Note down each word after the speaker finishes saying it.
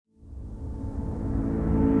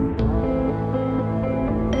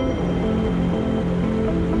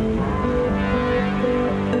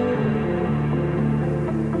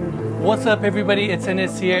What's up everybody, it's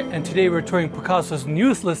Enes here, and today we're touring Pacaso's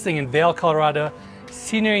newest listing in Vail, Colorado.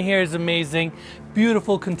 Scenery here is amazing,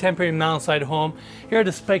 beautiful contemporary Mountainside home. Here are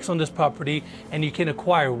the specs on this property, and you can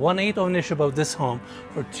acquire 1/8 ownership of this home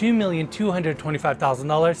for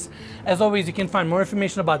 $2,225,000. As always, you can find more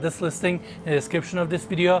information about this listing in the description of this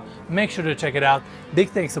video. Make sure to check it out. Big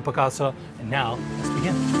thanks to Pacaso, and now let's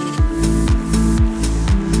begin.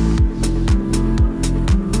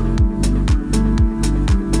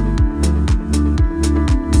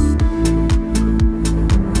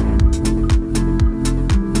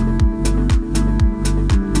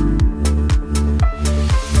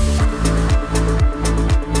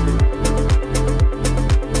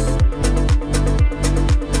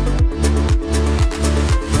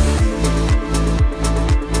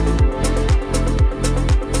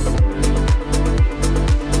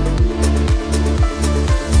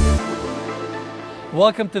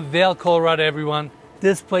 Welcome to Vail, Colorado, everyone.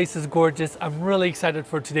 This place is gorgeous. I'm really excited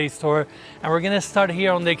for today's tour, and we're gonna start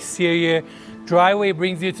here on the exterior. Driveway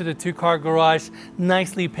brings you to the 2-car garage,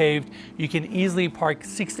 nicely paved. You can easily park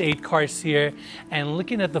 6 to 8 cars here. And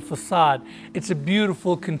looking at the facade, it's a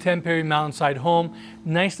beautiful contemporary Mountainside home,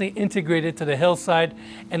 nicely integrated to the hillside.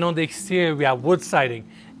 And on the exterior, we have wood siding,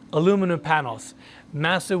 aluminum panels,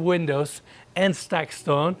 massive windows, and stacked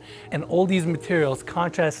stone, and all these materials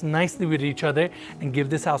contrast nicely with each other and give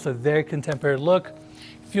this house a very contemporary look.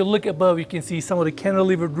 If you look above, you can see some of the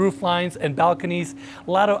cantilevered roof lines and balconies,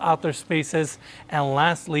 a lot of outdoor spaces, and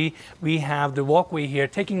lastly, we have the walkway here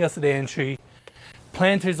taking us to the entry,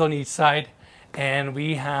 planters on each side, and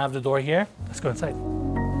we have the door here. Let's go inside.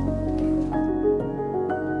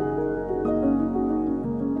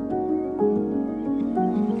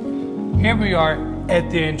 Here we are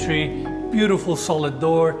at the entry. Beautiful solid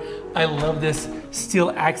door. I love this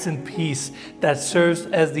steel accent piece that serves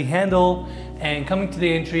as the handle. And coming to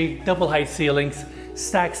the entry, double height ceilings,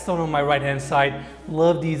 stacked stone on my right hand side.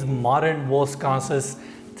 Love these modern wall sconces,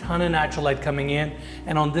 ton of natural light coming in.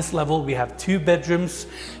 And on this level, we have 2 bedrooms.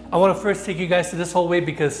 I want to first take you guys to this hallway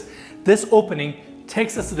because this opening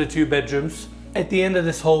takes us to the 2 bedrooms. At the end of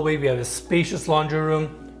this hallway, we have a spacious laundry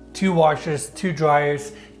room, 2 washers, 2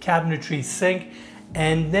 dryers, cabinetry, sink.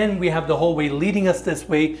 And then we have the hallway leading us this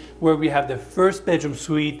way, where we have the 1st bedroom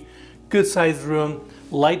suite, good sized room,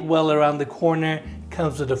 light well around the corner,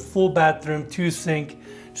 comes with a full bathroom, 2 sink,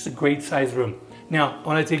 just a great sized room. Now, I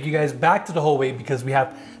want to take you guys back to the hallway because we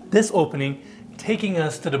have this opening taking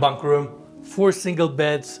us to the bunk room, 4 single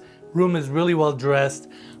beds, room is really well dressed.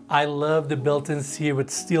 I love the built-ins here with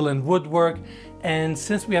steel and woodwork, and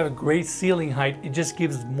since we have a great ceiling height, it just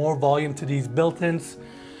gives more volume to these built-ins.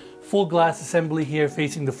 Full glass assembly here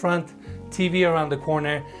facing the front, TV around the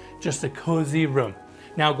corner, just a cozy room.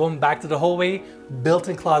 Now going back to the hallway,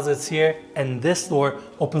 built-in closets here, and this door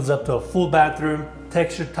opens up to a full bathroom,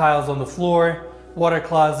 textured tiles on the floor, water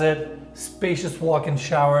closet, spacious walk-in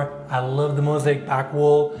shower. I love the mosaic back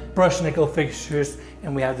wall, brushed nickel fixtures,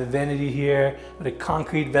 and we have the vanity here with a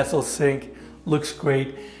concrete vessel sink. Looks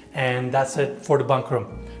great, and that's it for the bunk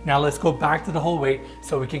room. Now let's go back to the hallway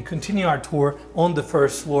so we can continue our tour on the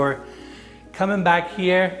 1st floor. Coming back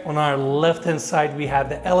here on our left-hand side, we have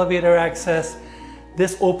the elevator access.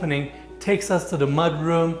 This opening takes us to the mud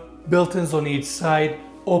room, built-ins on each side,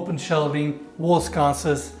 open shelving, wall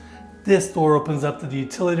sconces. This door opens up to the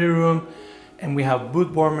utility room, and we have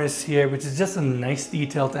boot warmers here, which is just a nice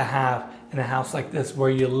detail to have in a house like this where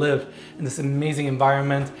you live in this amazing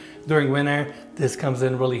environment. During winter, this comes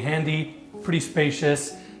in really handy, pretty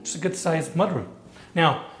spacious. Just a good sized mudroom.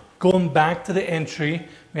 Now, going back to the entry,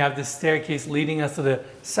 we have this staircase leading us to the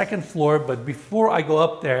 2nd floor, but before I go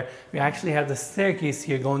up there, we actually have the staircase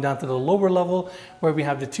here going down to the lower level where we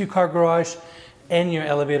have the 2-car garage and your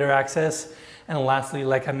elevator access. And lastly,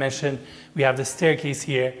 like I mentioned, we have the staircase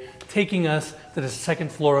here taking us to the 2nd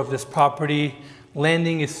floor of this property.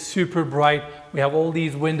 Landing is super bright. We have all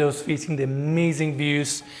these windows facing the amazing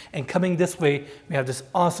views. And coming this way, we have this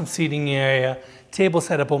awesome seating area, table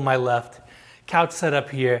set up on my left, couch set up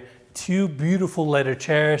here, 2 beautiful leather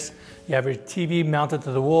chairs. You have your TV mounted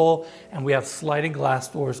to the wall, and we have sliding glass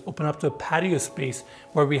doors open up to a patio space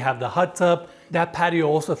where we have the hot tub. That patio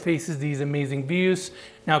also faces these amazing views.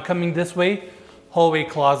 Now coming this way, hallway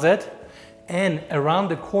closet, and around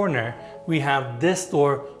the corner, we have this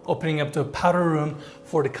door opening up to a powder room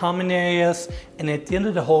for the common areas. And at the end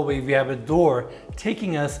of the hallway, we have a door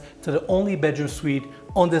taking us to the only bedroom suite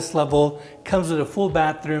on this level. Comes with a full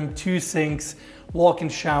bathroom, 2 sinks, walk-in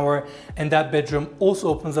shower, and that bedroom also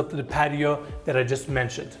opens up to the patio that I just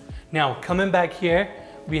mentioned. Now, coming back here,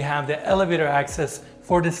 we have the elevator access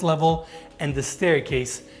for this level and the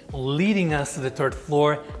staircase leading us to the third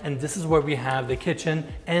floor. And this is where we have the kitchen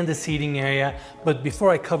and the seating area. But before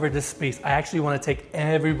I cover this space, I actually want to take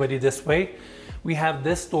everybody this way. We have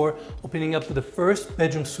this door opening up to the first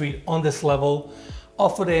bedroom suite on this level.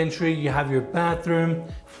 Off of the entry, you have your bathroom,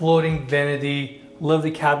 floating vanity,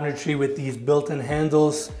 lovely cabinetry with these built-in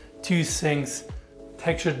handles, 2 sinks,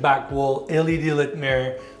 textured back wall, LED lit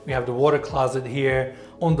mirror. We have the water closet here.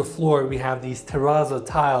 On the floor, we have these terrazzo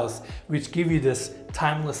tiles, which give you this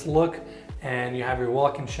timeless look. And you have your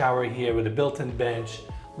walk-in shower here with a built-in bench.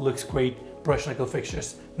 Looks great, brush nickel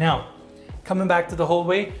fixtures. Now, coming back to the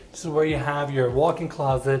hallway, this is where you have your walk-in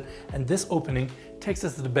closet, and this opening takes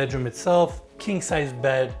us to the bedroom itself. King-size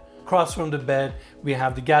bed. Across from the bed, we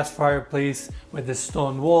have the gas fireplace with the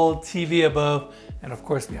stone wall, TV above, and of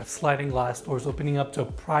course we have sliding glass doors opening up to a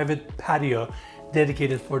private patio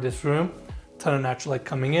dedicated for this room. Ton of natural light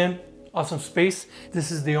coming in. Awesome space.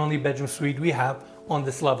 This is the only bedroom suite we have on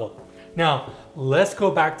this level. Now, let's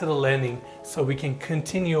go back to the landing so we can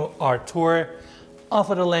continue our tour.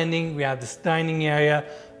 Off of the landing, we have this dining area.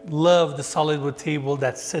 Love the solid wood table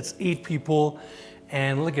that sits 8 people.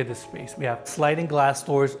 And look at this space. We have sliding glass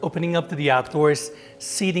doors opening up to the outdoors.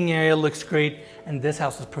 Seating area looks great. And this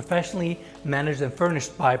house is professionally managed and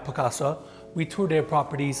furnished by Pacaso. We tour their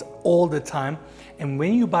properties all the time. And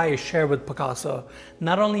when you buy a share with Pacaso,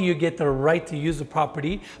 not only you get the right to use the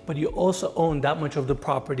property, but you also own that much of the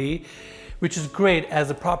property, which is great. As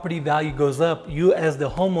the property value goes up, you as the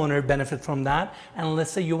homeowner benefit from that. And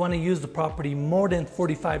let's say you want to use the property more than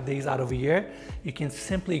 45 days out of a year, you can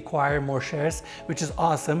simply acquire more shares, which is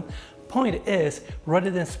awesome. Point is,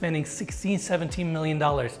 rather than spending $16–17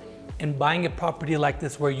 million in buying a property like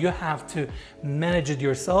this where you have to manage it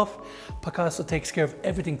yourself, Pacaso takes care of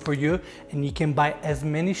everything for you, and you can buy as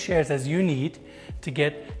many shares as you need to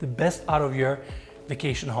get the best out of your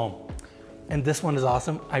vacation home. And this one is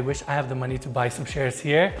awesome. I wish I have the money to buy some shares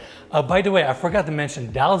here. By the way, I forgot to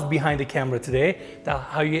mention, Dal's behind the camera today. Dal,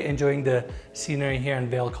 how are you enjoying the scenery here in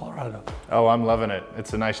Vail, Colorado? Oh, I'm loving it.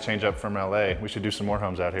 It's a nice change up from LA. We should do some more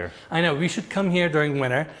homes out here. I know, we should come here during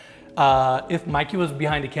winter. If Mikey was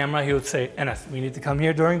behind the camera, he would say, Enes, we need to come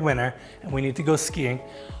here during winter and we need to go skiing.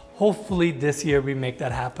 Hopefully this year we make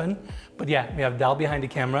that happen. But yeah, we have Dal behind the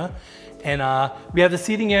camera. And we have the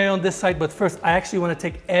seating area on this side, but first I actually want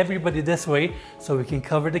to take everybody this way so we can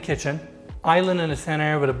cover the kitchen. Island in the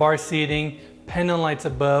center with a bar seating, pendant lights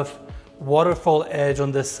above, waterfall edge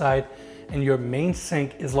on this side, and your main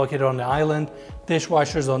sink is located on the island.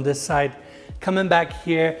 Dishwashers on this side. Coming back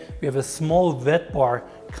here, we have a small vet bar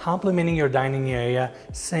complementing your dining area,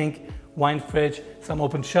 sink, wine fridge, some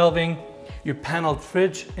open shelving. Your paneled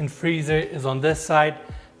fridge and freezer is on this side.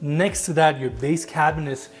 Next to that, your base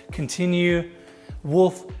cabinets continue.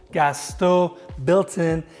 Wolf gas stove built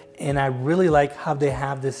in, and I really like how they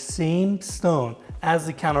have the same stone as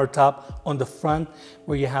the countertop on the front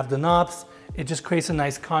where you have the knobs. It just creates a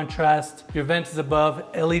nice contrast. Your vent is above,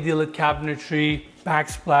 LED lit cabinetry,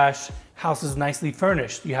 backsplash. House is nicely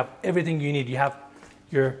furnished. You have everything you need. You have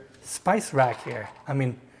your spice rack here. I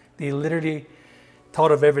mean, they literally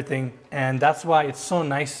thought of everything, and that's why it's so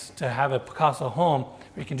nice to have a Pacaso home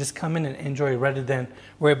where you can just come in and enjoy rather than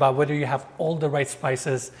worry about whether you have all the right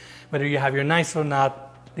spices, whether you have your nice or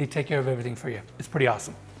not. They take care of everything for you. It's pretty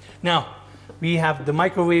awesome. Now, we have the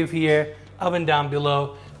microwave here, oven down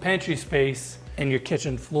below, pantry space, and your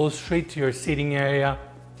kitchen flows straight to your seating area.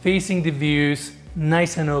 Facing the views,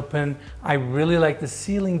 nice and open. I really like the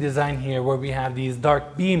ceiling design here where we have these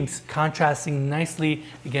dark beams contrasting nicely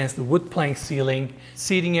against the wood plank ceiling.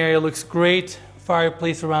 Seating area looks great.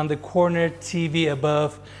 Fireplace around the corner, TV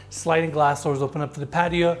above, sliding glass doors open up to the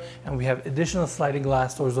patio, and we have additional sliding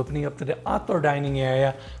glass doors opening up to the outdoor dining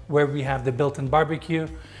area where we have the built-in barbecue.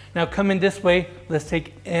 Now coming this way, let's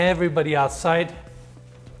take everybody outside.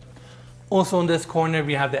 Also in this corner,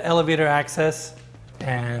 we have the elevator access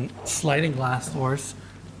and sliding glass doors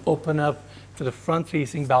open up to the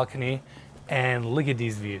front-facing balcony, and look at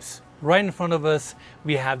these views. Right in front of us,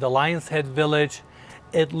 we have the Lionshead village.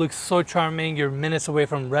 It looks so charming. You're minutes away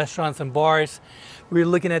from restaurants and bars. We're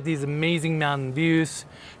looking at these amazing mountain views.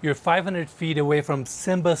 You're 500 feet away from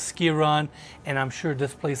Simba ski run, and I'm sure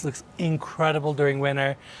this place looks incredible during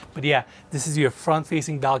winter. But yeah, this is your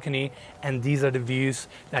front-facing balcony, and these are the views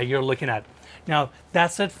that you're looking at. Now,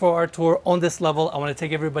 that's it for our tour on this level. I want to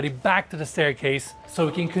take everybody back to the staircase so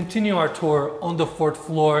we can continue our tour on the 4th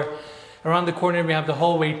floor. Around the corner, we have the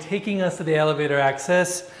hallway taking us to the elevator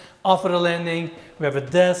access. Off of the landing, we have a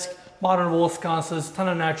desk, modern wall sconces, ton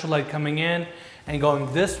of natural light coming in, and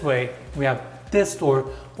going this way, we have this door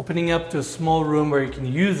opening up to a small room where you can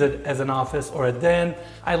use it as an office or a den.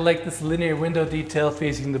 I like this linear window detail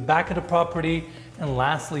facing the back of the property. And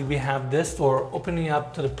lastly, we have this door opening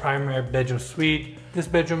up to the primary bedroom suite. This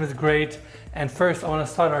bedroom is great. And first, I want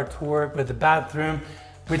to start our tour with the bathroom,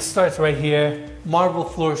 which starts right here. Marble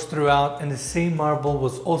floors throughout, and the same marble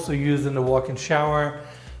was also used in the walk-in shower.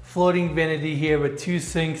 Floating vanity here with 2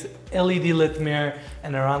 sinks, LED lit mirror,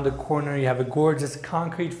 and around the corner you have a gorgeous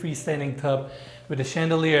concrete freestanding tub with a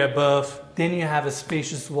chandelier above. Then you have a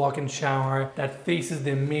spacious walk-in shower that faces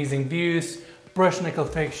the amazing views, brushed nickel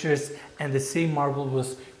fixtures, and the same marble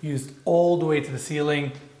was used all the way to the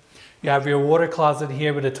ceiling. You have your water closet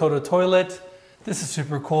here with a total toilet. This is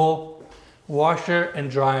super cool. Washer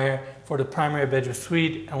and dryer for the primary bedroom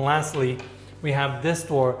suite. And lastly, we have this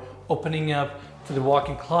door opening up to the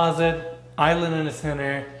walk-in closet, island in the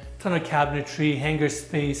center, ton of cabinetry, hanger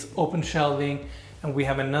space, open shelving, and we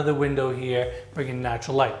have another window here bringing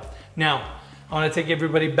natural light. Now, I want to take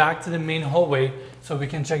everybody back to the main hallway so we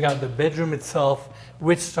can check out the bedroom itself,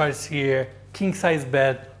 which starts here. King size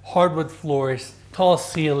bed, hardwood floors, tall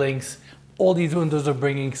ceilings. All these windows are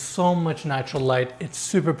bringing so much natural light. It's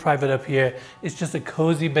super private up here. It's just a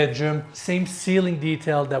cozy bedroom. Same ceiling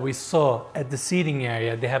detail that we saw at the seating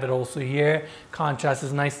area. They have it also here.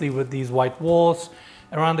 Contrasts nicely with these white walls.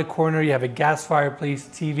 Around the corner, you have a gas fireplace,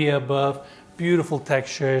 TV above, beautiful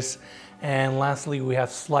textures. And lastly, we have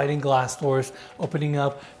sliding glass doors opening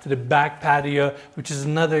up to the back patio, which is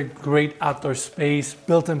another great outdoor space,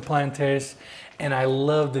 built-in planters. And I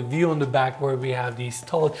love the view on the back where we have these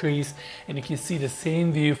tall trees, and you can see the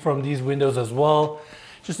same view from these windows as well.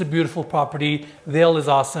 Just a beautiful property. Vail is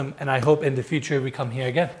awesome, and I hope in the future we come here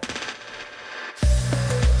again.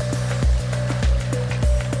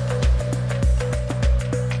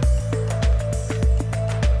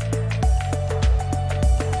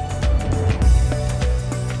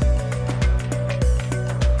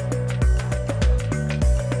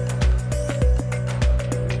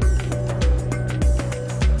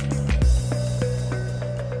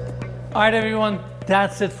 Alright everyone,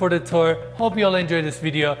 that's it for the tour. Hope you all enjoyed this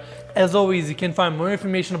video. As always, you can find more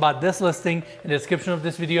information about this listing in the description of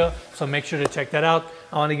this video, so make sure to check that out.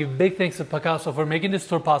 I want to give big thanks to Pacaso for making this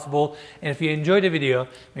tour possible. And if you enjoyed the video,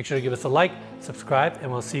 make sure to give us a like, subscribe,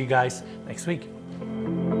 and we'll see you guys next week.